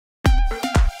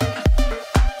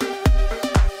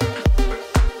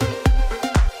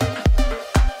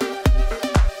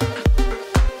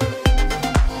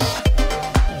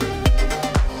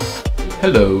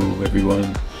Hello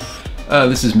everyone,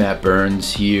 this is Matt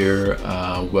Burns here.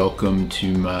 Welcome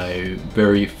to my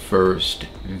very first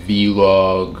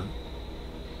vlog,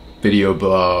 video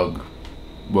blog,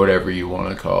 whatever you want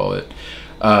to call it.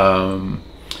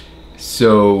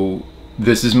 So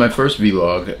this is my first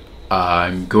vlog.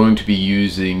 I'm going to be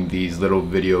using these little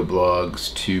video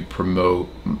blogs to promote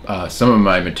some of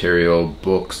my material,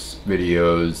 books,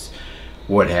 videos,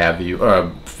 what have you,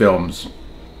 films,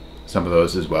 some of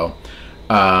those as well.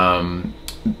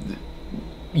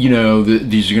 You know,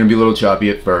 these are going to be a little choppy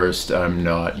at first. I'm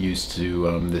not used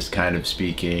to this kind of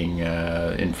speaking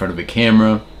in front of a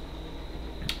camera.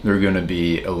 They're going to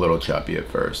be a little choppy at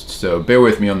first, so bear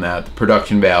with me on that. The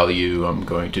production value, I'm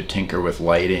going to tinker with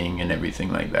lighting and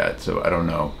everything like that, so I don't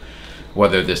know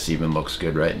whether this even looks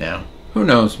good right now. Who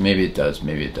knows? Maybe it does,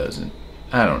 maybe it doesn't.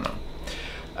 I don't know.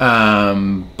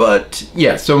 But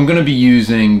yeah, so I'm going to be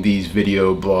using these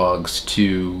video blogs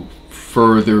to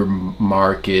further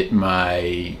market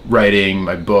my writing,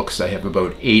 my books. I have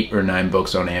about 8 or 9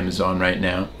 books on Amazon right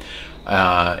now,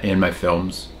 and my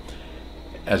films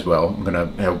as well. I'm going to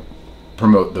help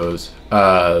promote those.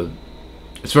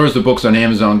 As far as the books on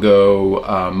Amazon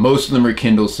go, most of them are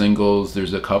Kindle singles.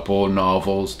 There's a couple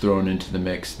novels thrown into the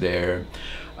mix there.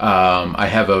 I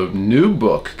have a new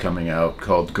book coming out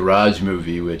called Garage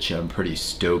Movie, which I'm pretty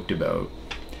stoked about.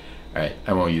 Alright,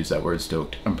 I won't use that word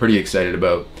stoked. I'm pretty excited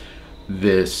about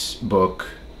this book.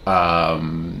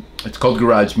 It's called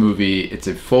Garage Movie. It's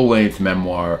a full-length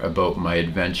memoir about my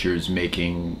adventures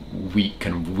making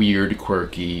kind of weird,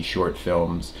 quirky short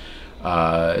films.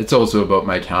 It's also about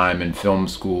my time in film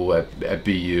school at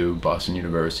BU, Boston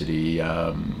University.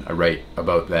 I write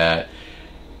about that.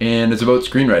 And it's about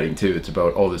screenwriting too. It's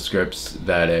about all the scripts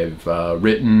that I've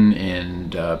written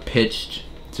and pitched.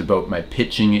 It's about my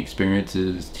pitching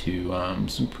experiences to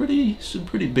some pretty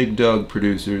big dog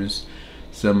producers,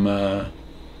 some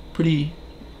pretty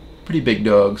big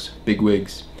dogs, big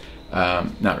wigs.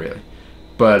 Not really,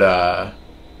 but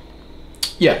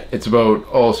yeah, it's about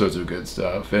all sorts of good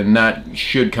stuff, and that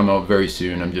should come out very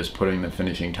soon. I'm just putting the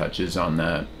finishing touches on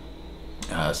that,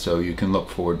 so you can look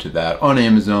forward to that on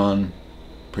Amazon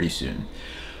pretty soon.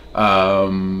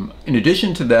 In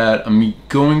addition to that, I'm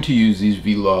going to use these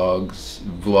vlogs,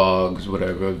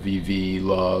 whatever,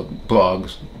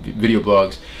 blogs, video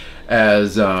blogs,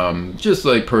 as just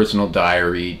like personal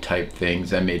diary type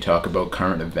things. I may talk about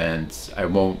current events. I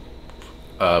won't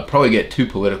probably get too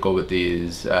political with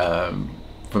these for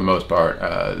the most part.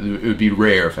 It would be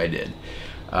rare if I did,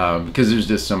 because there's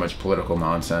just so much political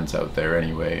nonsense out there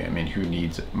anyway. I mean, who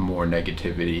needs more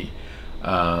negativity?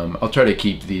 I'll try to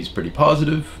keep these pretty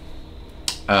positive,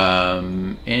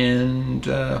 and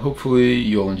hopefully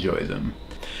you'll enjoy them.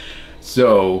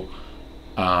 So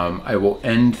I will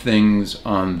end things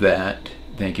on that.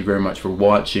 Thank you very much for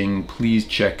watching. Please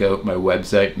check out my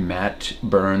website,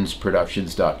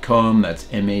 mattburnsproductions.com. That's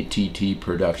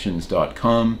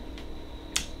mattproductions.com.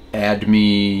 Add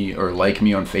me or like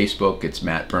me on Facebook. It's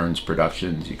Matt Burns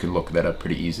Productions. You can look that up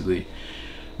pretty easily.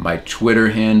 My Twitter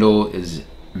handle is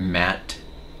at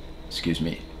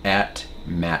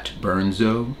Matt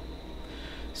Burnzo,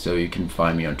 so you can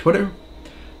find me on Twitter.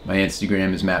 My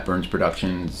Instagram is Matt Burns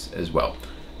Productions as well.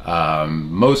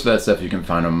 Most of that stuff you can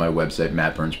find on my website,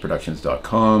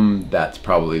 mattburnsproductions.com. That's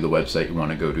probably the website you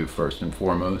want to go to first and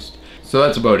foremost. So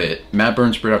that's about it.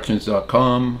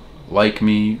 mattburnsproductions.com. Like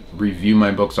me, review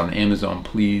my books on Amazon,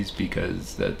 please,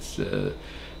 because that's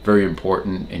very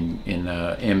important, and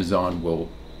Amazon will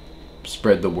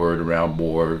spread the word around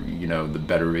more. You know, the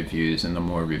better reviews and the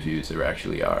more reviews there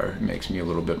actually are, it makes me a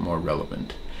little bit more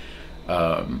relevant.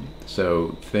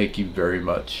 So thank you very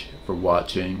much for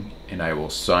watching, and I will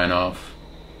sign off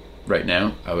right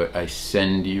now. I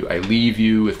leave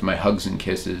you with my hugs and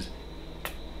kisses.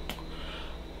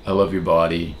 I love your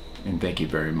body, and thank you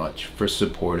very much for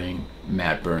supporting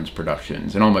Matt Burns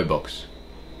Productions and all my books.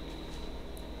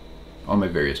 All my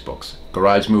various books.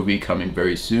 Garage Movie coming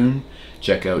very soon.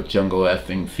 Check out Jungle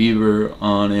Effing Fever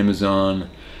on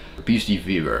Amazon. Beastie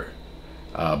Fever.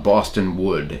 Boston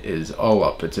Wood is all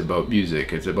up. It's about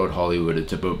music, it's about Hollywood,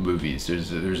 it's about movies.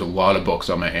 There's a lot of books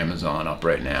on my Amazon up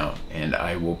right now, and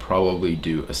I will probably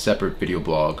do a separate video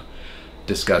blog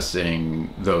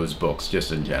discussing those books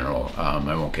just in general. I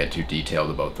won't get too detailed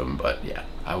about them, but yeah,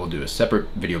 I will do a separate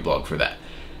video blog for that.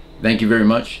 Thank you very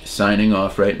much. Signing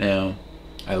off right now.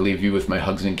 I leave you with my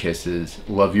hugs and kisses.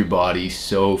 Love your body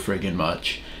so friggin'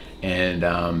 much, and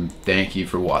thank you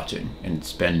for watching and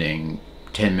spending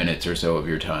 10 minutes or so of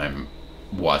your time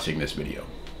watching this video.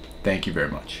 Thank you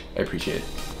very much. I appreciate it.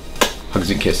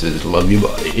 Hugs and kisses. Love your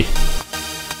body.